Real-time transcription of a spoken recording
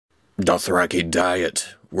Dothraki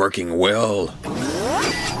diet working well.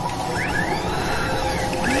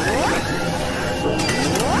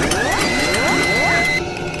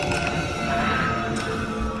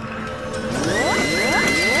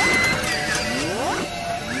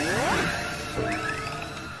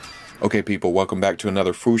 Okay people, welcome back to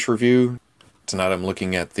another Fwoosh review. Tonight I'm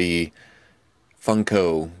looking at the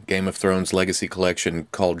Funko Game of Thrones Legacy Collection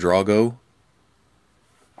Khal Drogo.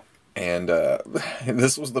 And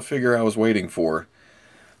this was the figure I was waiting for.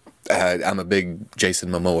 I'm a big Jason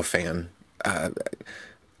Momoa fan.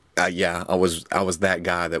 Yeah, I was that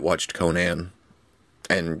guy that watched Conan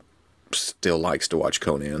and still likes to watch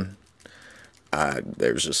Conan.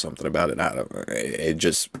 There's just something about it. It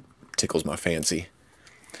just tickles my fancy.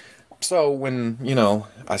 So when,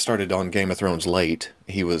 I started on Game of Thrones late,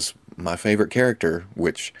 he was my favorite character,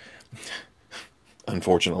 which,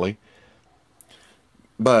 unfortunately,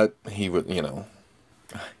 but he would,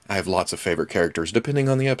 I have lots of favorite characters depending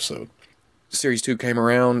on the episode. Series 2 came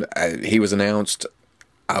around, he was announced,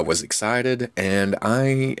 I was excited, and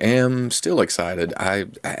I am still excited. I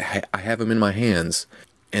have him in my hands,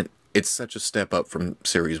 and it's such a step up from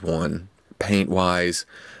Series 1, paint-wise,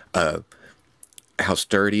 how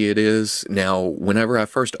sturdy it is. Now, whenever I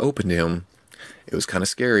first opened him, it was kind of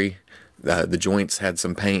scary. The joints had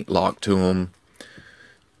some paint locked to them.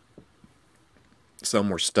 Some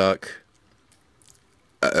were stuck.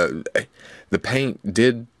 The paint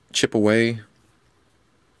did chip away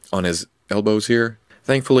on his elbows here.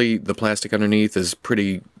 Thankfully, the plastic underneath is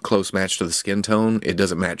pretty close match to the skin tone. It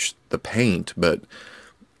doesn't match the paint, but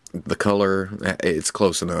the color, it's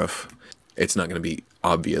close enough. It's not going to be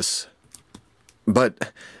obvious.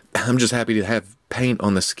 But I'm just happy to have paint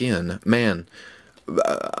on the skin. Man,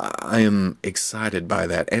 I am excited by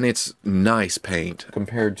that. And it's nice paint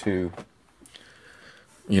compared to,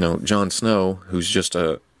 Jon Snow, who's just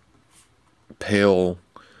a pale,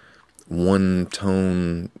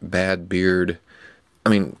 one-tone, bad beard. I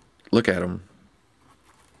mean, look at him.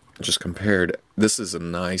 Just compared. This is a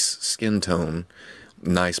nice skin tone.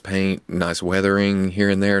 Nice paint, nice weathering here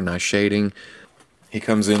and there, nice shading. He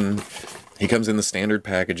comes in the standard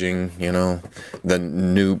packaging, the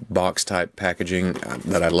new box type packaging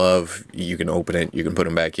that I love. You can open it, you can put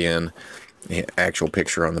them back in. The actual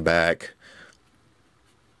picture on the back.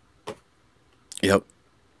 Yep.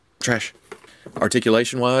 Trash.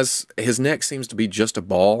 Articulation wise, his neck seems to be just a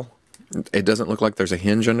ball. It doesn't look like there's a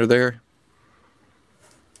hinge under there.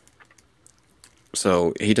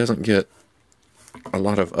 So he doesn't get a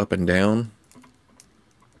lot of up and down.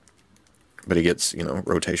 But he gets,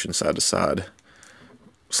 rotation side to side.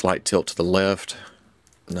 Slight tilt to the left,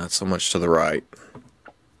 not so much to the right.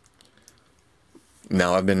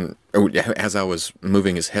 Now as I was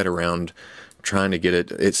moving his head around, trying to get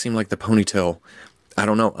it, it seemed like the ponytail, I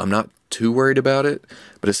don't know, I'm not too worried about it,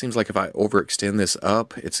 but it seems like if I overextend this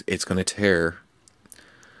up, it's going to tear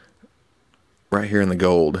right here in the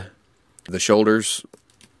gold. The shoulders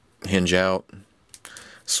hinge out,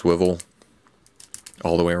 swivel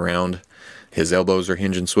all the way around. His elbows are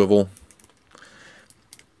hinge and swivel.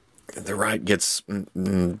 The right gets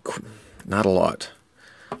not a lot.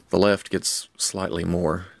 The left gets slightly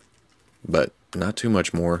more, but not too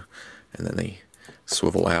much more. And then they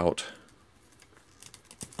swivel out.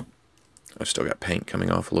 I've still got paint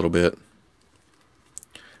coming off a little bit.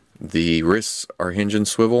 The wrists are hinge and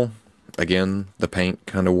swivel. Again, the paint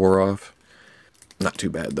kind of wore off. Not too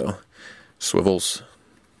bad though. Swivels.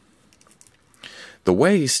 The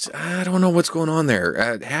waist, I don't know what's going on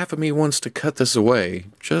there. Half of me wants to cut this away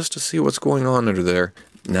just to see what's going on under there.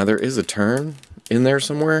 Now there is a turn in there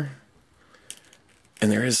somewhere,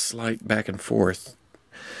 and there is slight back and forth.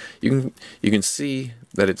 You can see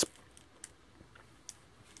that it's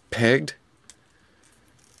pegged.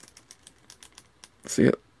 See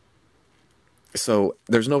it? So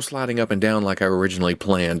there's no sliding up and down like I originally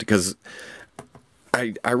planned, because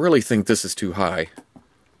I really think this is too high.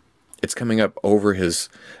 It's coming up over his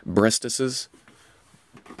breastises,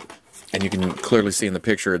 and you can clearly see in the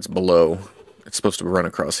picture it's below. It's supposed to run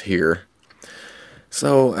across here.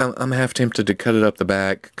 So I'm half tempted to cut it up the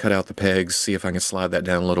back, cut out the pegs, see if I can slide that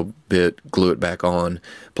down a little bit, glue it back on.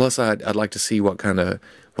 Plus I'd like to see what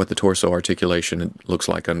the torso articulation looks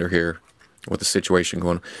like under here, what the situation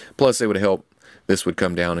going. Plus it would help, this would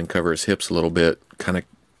come down and cover his hips a little bit, kind of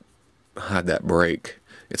hide that break.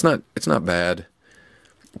 It's not bad.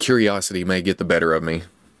 Curiosity may get the better of me.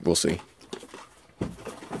 We'll see.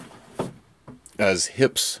 As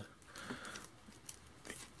hips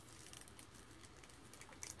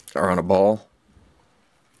are on a ball,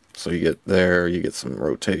 so you get some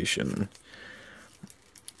rotation.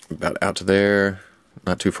 About out to there,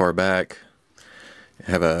 not too far back.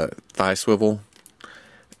 Have a thigh swivel.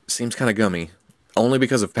 Seems kind of gummy. Only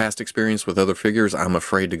because of past experience with other figures, I'm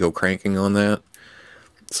afraid to go cranking on that.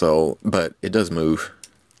 So, but it does move.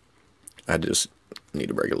 I just need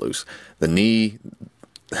to break it loose. The knee,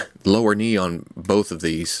 lower knee on both of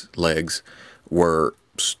these legs were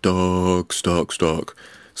stuck.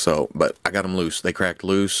 So, but I got them loose. They cracked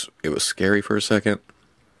loose. It was scary for a second.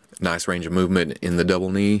 Nice range of movement in the double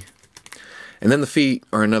knee. And then the feet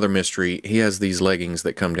are another mystery. He has these leggings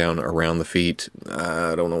that come down around the feet.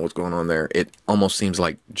 I don't know what's going on there. It almost seems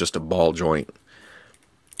like just a ball joint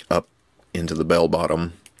up into the bell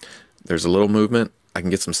bottom. There's a little movement. I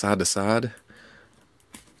can get some side to side.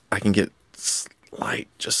 I can get slight,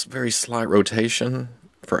 just very slight rotation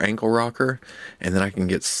for ankle rocker. And then I can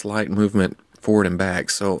get slight movement forward and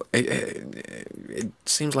back. So it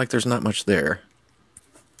seems like there's not much there.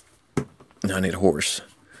 Now I need a horse.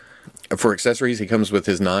 For accessories, he comes with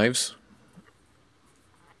his knives.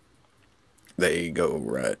 They go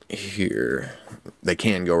right here. They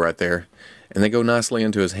can go right there. And they go nicely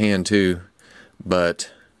into his hand too.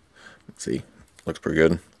 But, let's see, looks pretty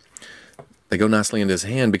good. They go nicely into his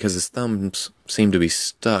hand because his thumbs seem to be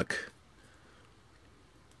stuck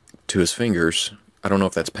to his fingers. I don't know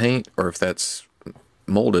if that's paint or if that's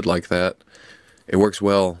molded like that. It works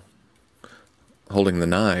well holding the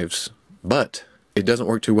knives, but it doesn't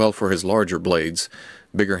work too well for his larger blades.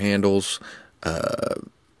 Bigger handles,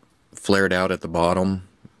 flared out at the bottom,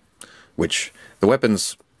 which the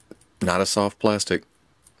weapon's not a soft plastic,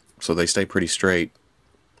 so they stay pretty straight.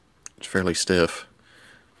 It's fairly stiff.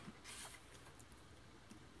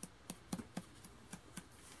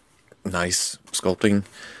 Nice sculpting,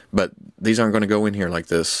 but these aren't going to go in here like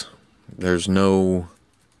this. There's no...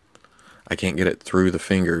 I can't get it through the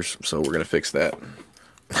fingers, so we're going to fix that.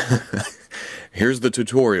 Here's the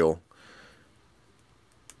tutorial.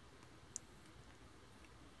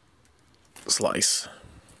 Slice.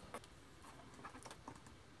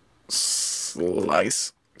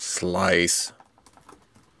 Slice. Slice.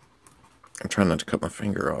 I'm trying not to cut my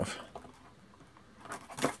finger off.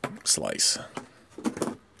 Slice.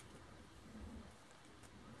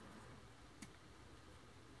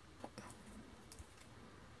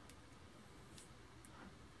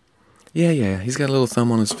 Yeah, he's got a little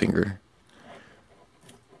thumb on his finger.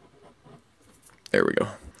 There we go.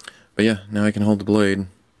 But yeah, now I can hold the blade.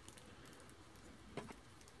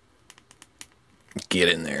 Get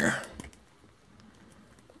in there.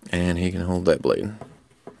 And he can hold that blade.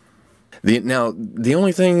 Now, the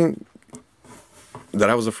only thing that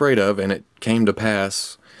I was afraid of, and it came to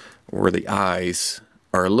pass, were the eyes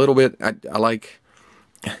are a little bit... I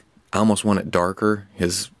almost want it darker,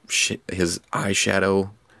 his eyeshadow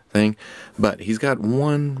thing. But he's got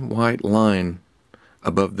one white line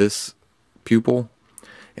above this pupil,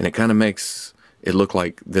 and it kind of makes it look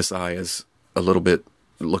like this eye is a little bit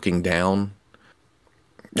looking down.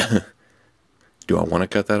 Do I want to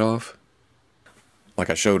cut that off? Like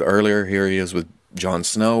I showed earlier, here he is with Jon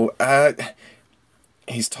Snow.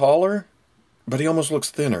 He's taller, but he almost looks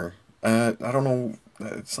thinner. I don't know,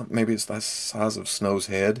 maybe it's the size of Snow's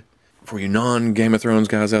head. For you non-Game of Thrones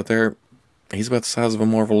guys out there, he's about the size of a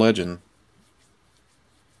Marvel Legend.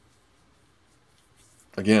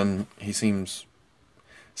 Again, he seems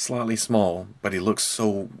slightly small, but he looks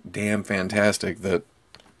so damn fantastic that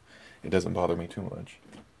it doesn't bother me too much.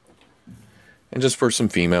 And just for some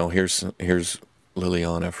female, here's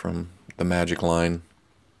Liliana from the Magic line.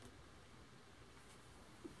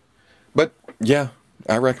 But yeah,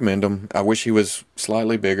 I recommend him. I wish he was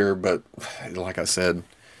slightly bigger, but like I said,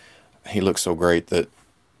 he looks so great that...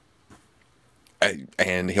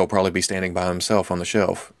 and he'll probably be standing by himself on the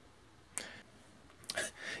shelf.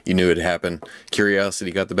 You knew it'd happen. Curiosity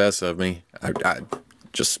got the best of me. I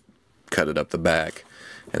just cut it up the back.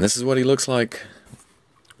 And this is what he looks like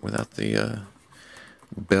without the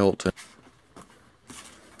belt.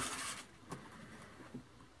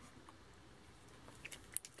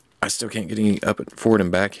 I still can't get any up forward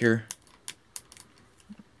and back here.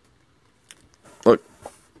 Look,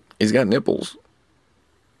 he's got nipples.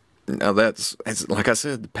 Now that's like I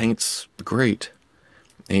said, the paint's great.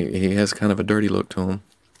 He has kind of a dirty look to him.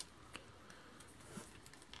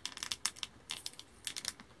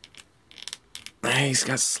 He's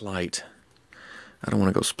got slight. I don't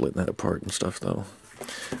want to go splitting that apart and stuff though.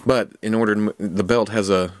 But in order to, the belt has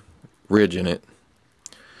a ridge in it,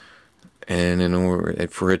 and in order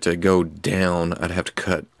for it to go down, I'd have to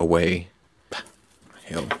cut away.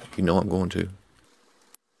 Hell, you know I'm going to.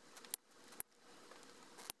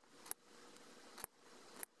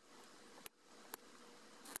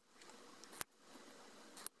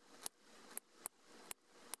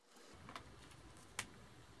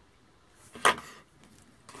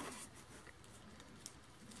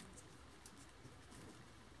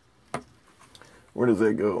 Where does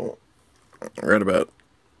that go? Right about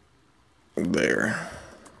there.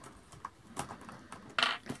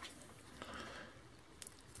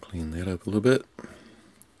 Clean that up a little bit.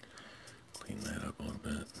 Clean that up a little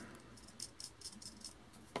bit.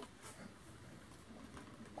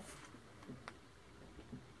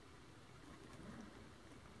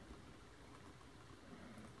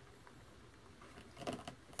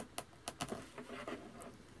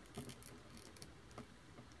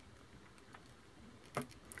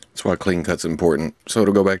 That's why clean cut's important, so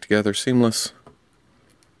it'll go back together seamless.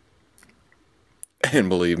 And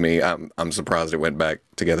believe me, I'm surprised it went back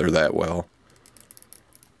together that well.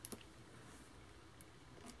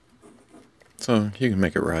 So you can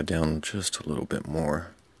make it ride down just a little bit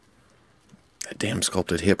more. That damn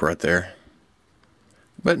sculpted hip right there.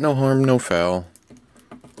 But no harm, no foul.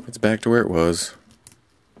 It's back to where it was.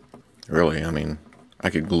 Really, I mean,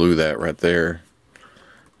 I could glue that right there,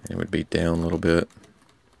 and it would be down a little bit.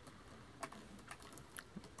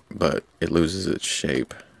 But it loses its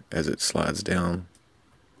shape as it slides down.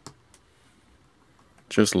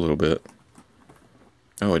 Just a little bit.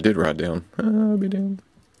 Oh, it did ride down. I'll be down.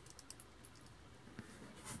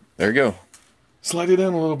 There you go. Slide it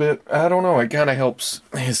in a little bit. I don't know. It kind of helps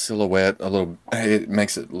his silhouette a little. It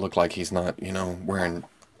makes it look like he's not, you know, wearing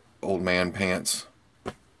old man pants.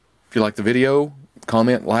 If you like the video,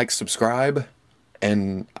 comment, like, subscribe,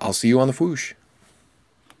 and I'll see you on the Fwoosh.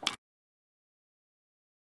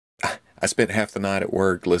 I spent half the night at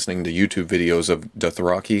work listening to YouTube videos of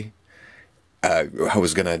Dothraki. I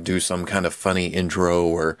was going to do some kind of funny intro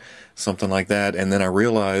or something like that, and then I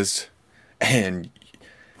realized, and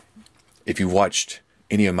if you watched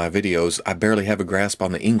any of my videos, I barely have a grasp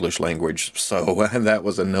on the English language, so that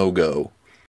was a no-go.